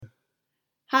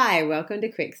Hi, welcome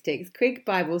to Quick Sticks, quick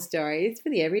Bible stories for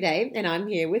the everyday, and I'm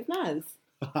here with Muz.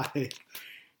 Hi.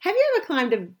 Have you ever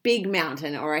climbed a big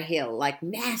mountain or a hill, like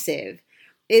massive?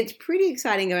 It's pretty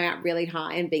exciting going up really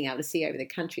high and being able to see over the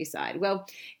countryside. Well,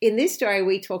 in this story,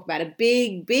 we talk about a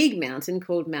big mountain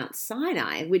called Mount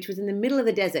Sinai, which was in the middle of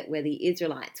the desert where the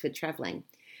Israelites were traveling.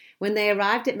 When they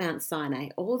arrived at Mount Sinai,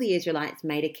 all the Israelites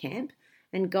made a camp,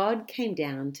 and God came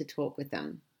down to talk with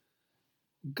them.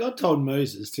 God told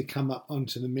Moses to come up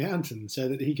onto the mountain so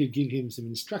that he could give him some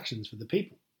instructions for the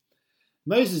people.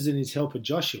 Moses and his helper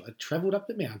Joshua travelled up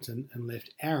the mountain and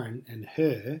left Aaron and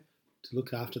Hur to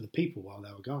look after the people while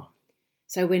they were gone.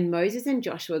 So when Moses and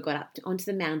Joshua got up onto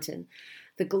the mountain,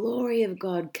 the glory of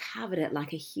God covered it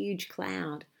like a huge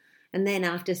cloud. And then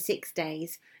after 6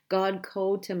 days, God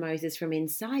called to Moses from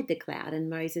inside the cloud, and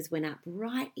Moses went up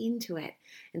right into it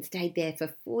and stayed there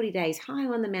for 40 days high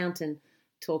on the mountain,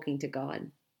 talking to God.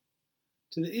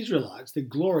 To the Israelites, the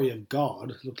glory of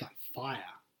God looked like fire.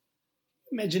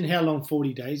 Imagine how long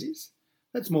 40 days is.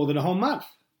 That's more than a whole month.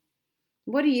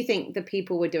 What do you think the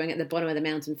people were doing at the bottom of the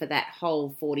mountain for that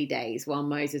whole 40 days while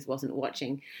Moses wasn't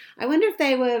watching? I wonder if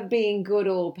they were being good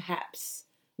or perhaps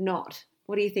not.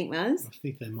 What do you think, Muz? I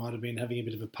think they might have been having a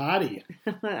bit of a party.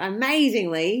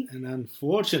 Amazingly. And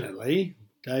unfortunately,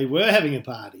 they were having a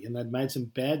party and they'd made some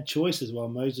bad choices while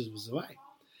Moses was away.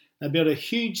 They built a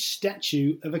huge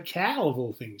statue of a cow, of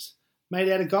all things, made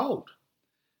out of gold.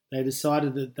 They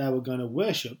decided that they were going to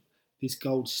worship this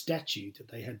gold statue that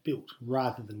they had built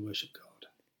rather than worship God.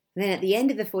 Then at the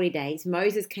end of the 40 days,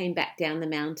 Moses came back down the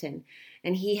mountain,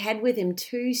 and he had with him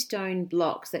 2 stone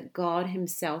blocks that God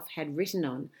himself had written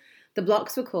on. The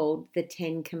blocks were called the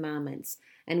 10 Commandments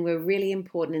and were really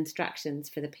important instructions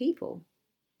for the people.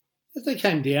 As they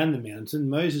came down the mountain,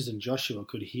 Moses and Joshua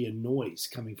could hear noise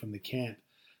coming from the camp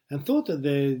and thought that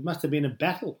there must have been a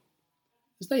battle.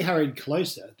 As they hurried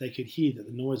closer, they could hear that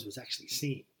the noise was actually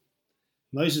singing.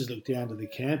 Moses looked down to the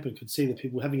camp and could see the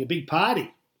people having a big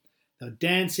party. They were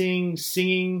dancing,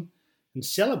 singing, and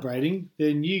celebrating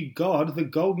their new god, the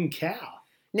golden cow.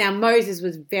 Now, Moses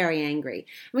was very angry.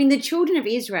 The children of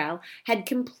Israel had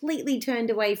completely turned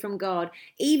away from God,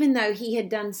 even though he had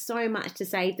done so much to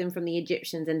save them from the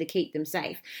Egyptians and to keep them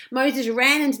safe. Moses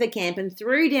ran into the camp and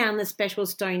threw down the special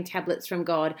stone tablets from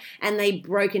God, and they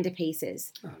broke into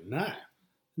pieces. Oh, no.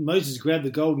 Moses grabbed the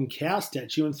golden cow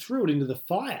statue and threw it into the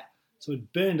fire, so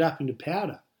it burned up into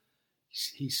powder.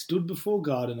 He stood before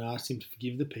God and asked him to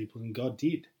forgive the people, and God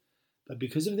did. But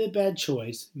because of their bad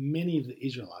choice, many of the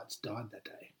Israelites died that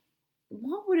day.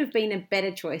 What would have been a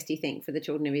better choice, do you think, for the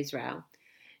children of Israel?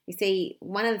 You see,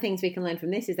 one of the things we can learn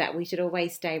from this is that we should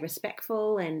always stay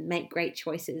respectful and make great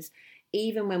choices,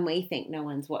 even when we think no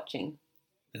one's watching.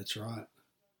 That's right.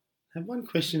 I have one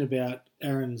question about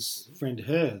Aaron's friend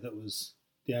Hur that was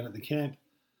down at the camp.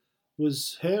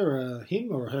 Was Hur a him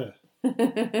or a her?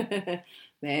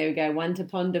 There we go, one to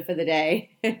ponder for the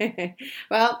day.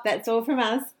 Well, that's all from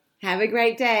us. Have a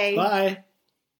great day. Bye.